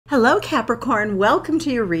Hello, Capricorn. Welcome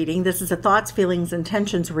to your reading. This is a thoughts, feelings,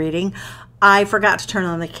 intentions reading. I forgot to turn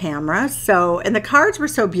on the camera, and the cards were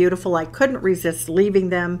so beautiful I couldn't resist leaving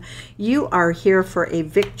them. You are here for a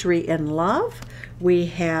victory in love. We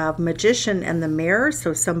have Magician and the Mirror,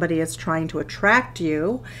 so somebody is trying to attract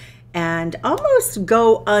you and almost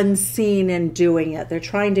go unseen in doing it. They're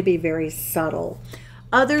trying to be very subtle.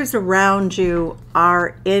 Others around you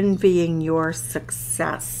are envying your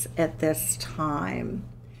success at this time.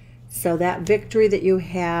 So that victory that you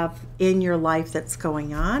have in your life that's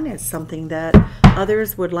going on is something that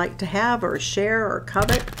others would like to have or share or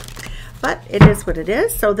covet. But it is what it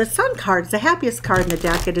is. So the Sun card is the happiest card in the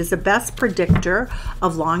deck. It is the best predictor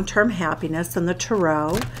of long-term happiness in the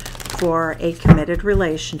Tarot for a committed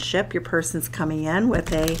relationship. Your person's coming in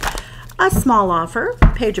with a small offer.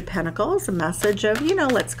 Page of Pentacles, a message of,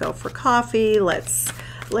 let's go for coffee.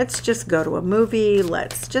 Let's just go to a movie.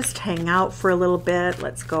 Let's just hang out for a little bit.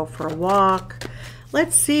 Let's go for a walk.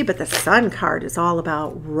 Let's see. But the Sun card is all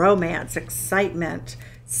about romance, excitement,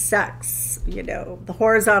 sex, the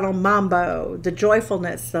horizontal mambo, the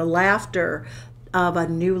joyfulness, the laughter of a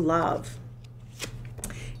new love.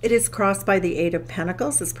 It is crossed by the Eight of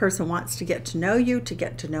Pentacles. This person wants to get to know you, to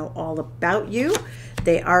get to know all about you.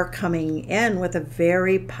 They are coming in with a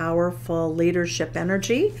very powerful leadership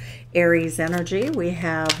energy, Aries energy. We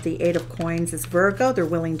have the Eight of Coins is Virgo. They're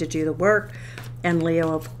willing to do the work. And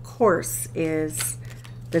Leo, of course, is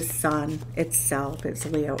the Sun itself. It's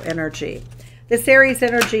Leo energy. This Aries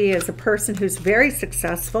energy is a person who's very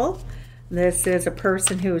successful. This is a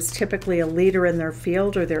person who is typically a leader in their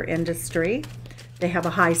field or their industry. They have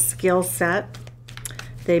a high skill set.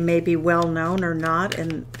 They may be well known or not,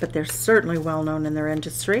 but they're certainly well known in their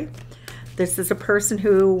industry. This is a person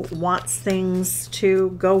who wants things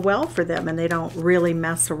to go well for them, and they don't really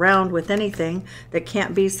mess around with anything that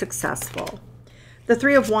can't be successful. The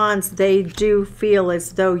Three of Wands, they do feel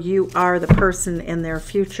as though you are the person in their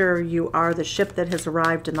future. You are the ship that has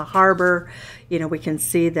arrived in the harbor. We can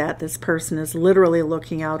see that this person is literally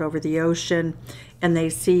looking out over the ocean, and they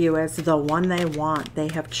see you as the one they want. They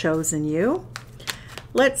have chosen you.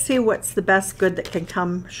 Let's see what's the best good that can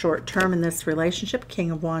come short term in this relationship.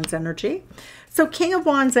 King of Wands energy. So King of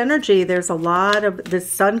Wands energy, there's a lot of, the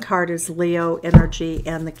Sun card is Leo energy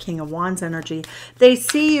and the King of Wands energy. They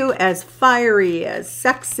see you as fiery, as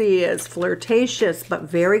sexy, as flirtatious, but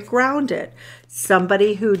very grounded.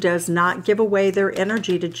 Somebody who does not give away their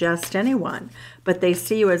energy to just anyone. But they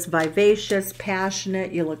see you as vivacious,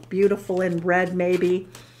 passionate. You look beautiful in red maybe.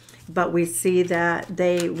 But we see that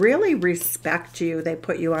they really respect you. They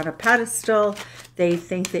put you on a pedestal. They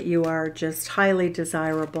think that you are just highly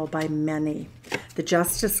desirable by many. The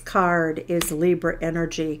Justice card is Libra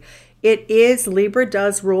energy. Libra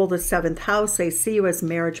does rule the 7th house. They see you as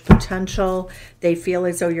marriage potential. They feel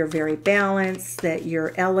as though you're very balanced, that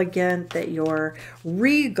you're elegant, that you're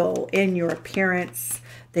regal in your appearance.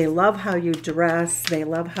 They love how you dress. They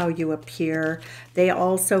love how you appear. They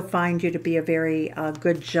also find you to be a very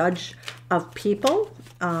good judge of people.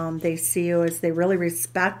 They see you as they really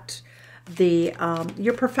respect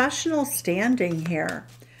your professional standing here,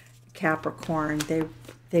 Capricorn.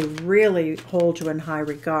 They really hold you in high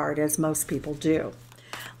regard, as most people do.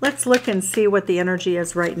 Let's look and see what the energy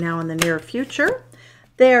is right now in the near future.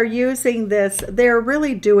 They are using this, they're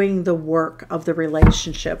really doing the work of the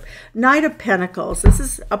relationship. Knight of Pentacles, this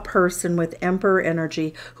is a person with Emperor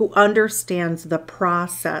energy who understands the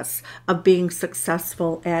process of being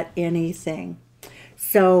successful at anything.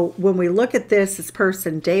 So when we look at this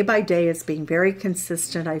person day by day is being very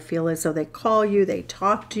consistent. I feel as though they call you, they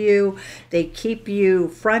talk to you, they keep you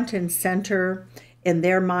front and center in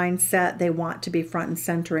their mindset. They want to be front and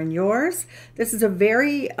center in yours. This is a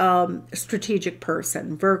very strategic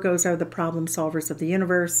person. Virgos are the problem solvers of the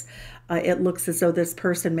universe. It looks as though this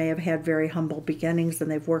person may have had very humble beginnings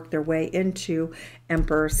and they've worked their way into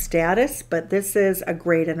Emperor status, but this is a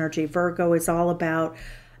great energy. Virgo is all about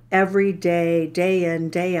every day, day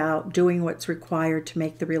in, day out, doing what's required to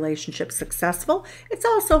make the relationship successful. It's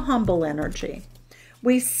also humble energy.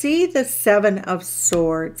 We see the Seven of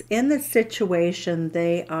Swords. In the situation,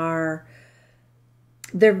 they're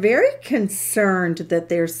very concerned that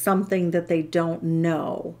there's something that they don't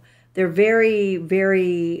know. They're very,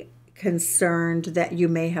 very concerned that you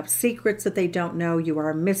may have secrets that they don't know. You are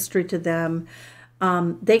a mystery to them.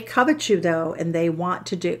 They covet you, though, and they want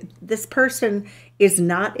to do. This person is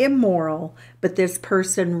not immoral, but this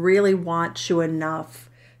person really wants you enough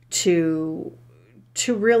to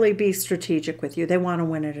really be strategic with you. They want to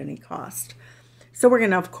win at any cost. So we're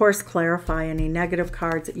going to, of course, clarify any negative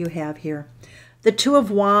cards that you have here. The Two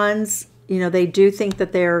of Wands, You know, they do think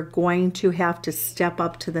that they're going to have to step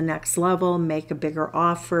up to the next level, make a bigger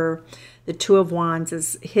offer. The Two of Wands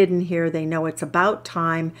is hidden here. They know it's about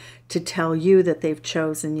time to tell you that they've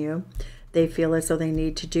chosen you. They feel as though they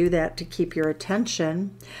need to do that to keep your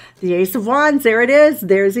attention. The Ace of Wands, there it is.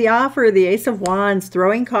 There's the offer. The Ace of Wands,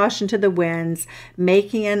 throwing caution to the winds,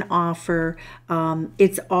 making an offer.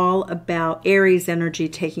 It's all about Aries energy,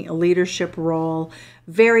 taking a leadership role.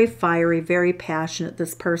 Very fiery, very passionate.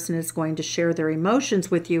 This person is going to share their emotions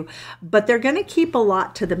with you, but they're going to keep a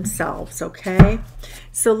lot to themselves, okay?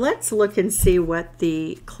 So let's look and see what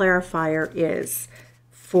the clarifier is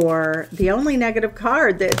for the only negative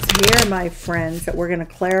card that's here, my friends, that we're going to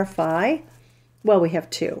clarify. Well, we have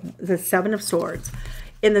two. The Seven of Swords.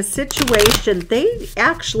 In the situation, they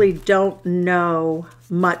actually don't know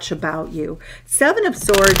much about you. Seven of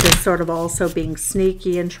Swords is sort of also being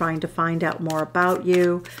sneaky and trying to find out more about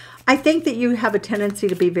you. I think that you have a tendency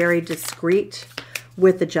to be very discreet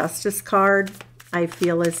with the Justice card. I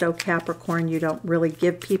feel as though, Capricorn, you don't really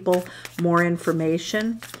give people more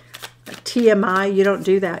information. TMI, you don't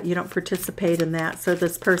do that. You don't participate in that. So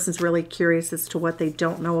this person's really curious as to what they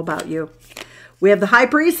don't know about you. We have the High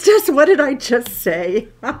Priestess. What did I just say?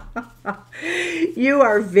 You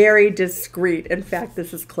are very discreet. In fact,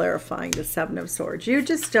 this is clarifying the Seven of Swords. You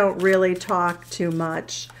just don't really talk too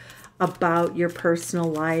much about your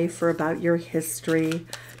personal life or about your history.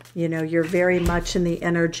 You know, you're very much in the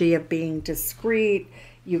energy of being discreet.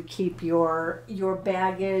 You keep your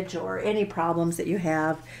baggage or any problems that you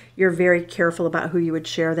have. You're very careful about who you would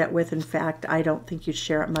share that with. In fact, I don't think you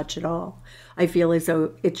share it much at all. I feel as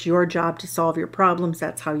though it's your job to solve your problems.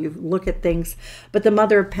 That's how you look at things. But the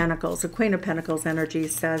Mother of Pentacles, the Queen of Pentacles energy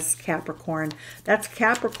says Capricorn. That's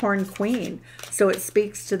Capricorn Queen. So it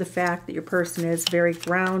speaks to the fact that your person is very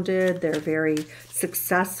grounded. They're very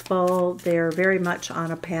successful. They're very much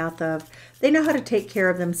on a path of, they know how to take care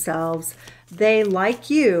of themselves. They, like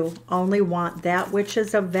you, only want that which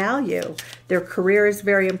is of value. Their career is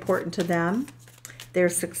very important to them. Their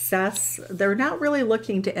success, they're not really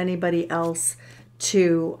looking to anybody else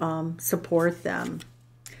to support them.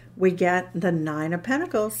 We get the Nine of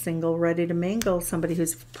Pentacles, single, ready to mingle, somebody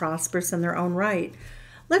who's prosperous in their own right.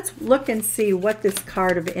 Let's look and see what this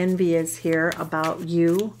card of envy is here about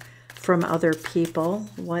you from other people.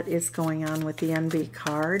 What is going on with the envy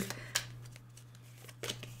card?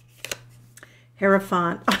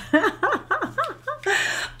 Hierophant.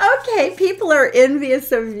 Okay, people are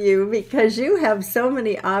envious of you because you have so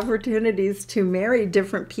many opportunities to marry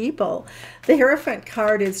different people. The Hierophant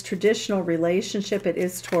card is traditional relationship. It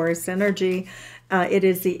is Taurus energy. It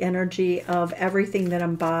is the energy of everything that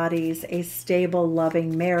embodies a stable,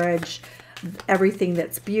 loving marriage. Everything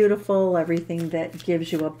that's beautiful, everything that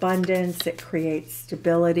gives you abundance, it creates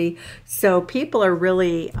stability. So people are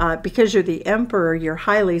really, because you're the Emperor, you're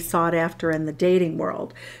highly sought after in the dating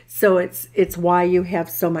world. So it's why you have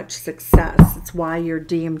so much success. It's why you're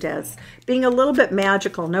deemed as being a little bit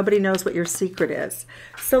magical. Nobody knows what your secret is.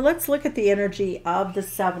 So let's look at the energy of the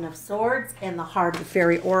Seven of Swords and the Heart of the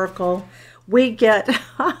Fairy Oracle. We get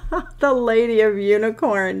the Lady of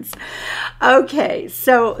Unicorns. Okay,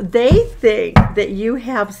 so they think that you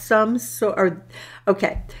have some sort,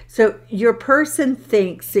 okay, so your person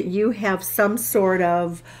thinks that you have some sort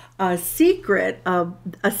of a secret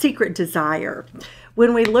desire.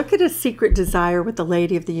 When we look at a secret desire with the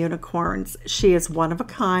Lady of the Unicorns, she is one of a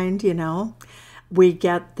kind, you know. We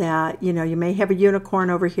get that, you know, you may have a unicorn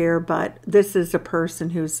over here, but this is a person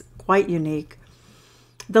who's quite unique.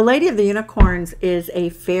 The Lady of the Unicorns is a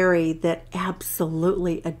fairy that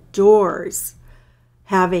absolutely adores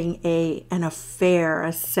having an affair,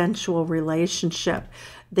 a sensual relationship.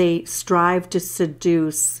 They strive to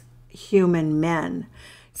seduce human men.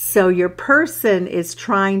 So your person is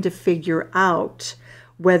trying to figure out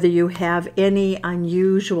whether you have any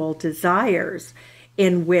unusual desires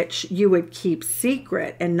in which you would keep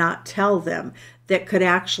secret and not tell them that could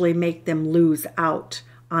actually make them lose out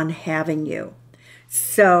on having you.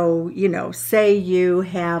 So, you know, say you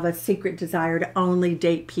have a secret desire to only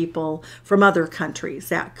date people from other countries.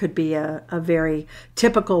 That could be a very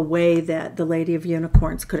typical way that the Lady of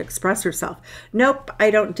Unicorns could express herself. Nope, I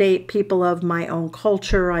don't date people of my own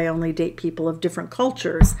culture. I only date people of different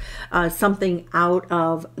cultures. Something out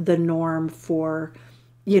of the norm for,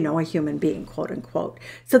 you know, a human being, quote unquote.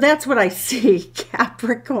 So that's what I see,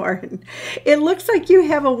 Capricorn. It looks like you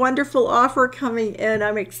have a wonderful offer coming in.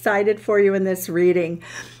 I'm excited for you in this reading.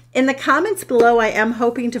 In the comments below, I am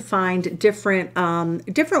hoping to find different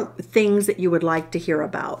things that you would like to hear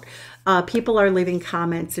about. People are leaving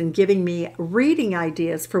comments and giving me reading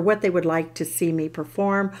ideas for what they would like to see me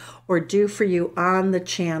perform or do for you on the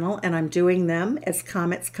channel, and I'm doing them as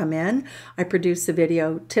comments come in. I produce a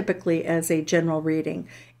video typically as a general reading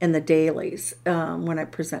in the dailies, when I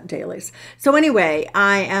present dailies. So anyway,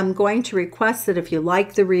 I am going to request that if you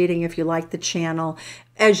like the reading, if you like the channel,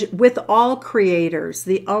 as with all creators,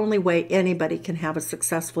 the only way anybody can have a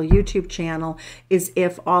successful YouTube channel is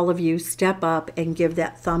if all of you step up and give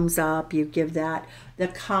that thumbs up, you give that the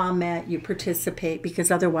comment, you participate, because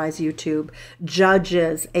otherwise YouTube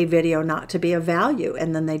judges a video not to be of value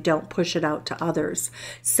and then they don't push it out to others.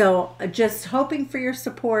 So just hoping for your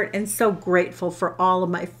support and so grateful for all of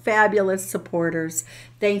my fabulous supporters.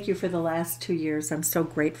 Thank you for the last 2 years. I'm so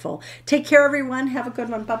grateful. Take care, everyone. Have a good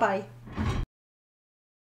one. Bye-bye.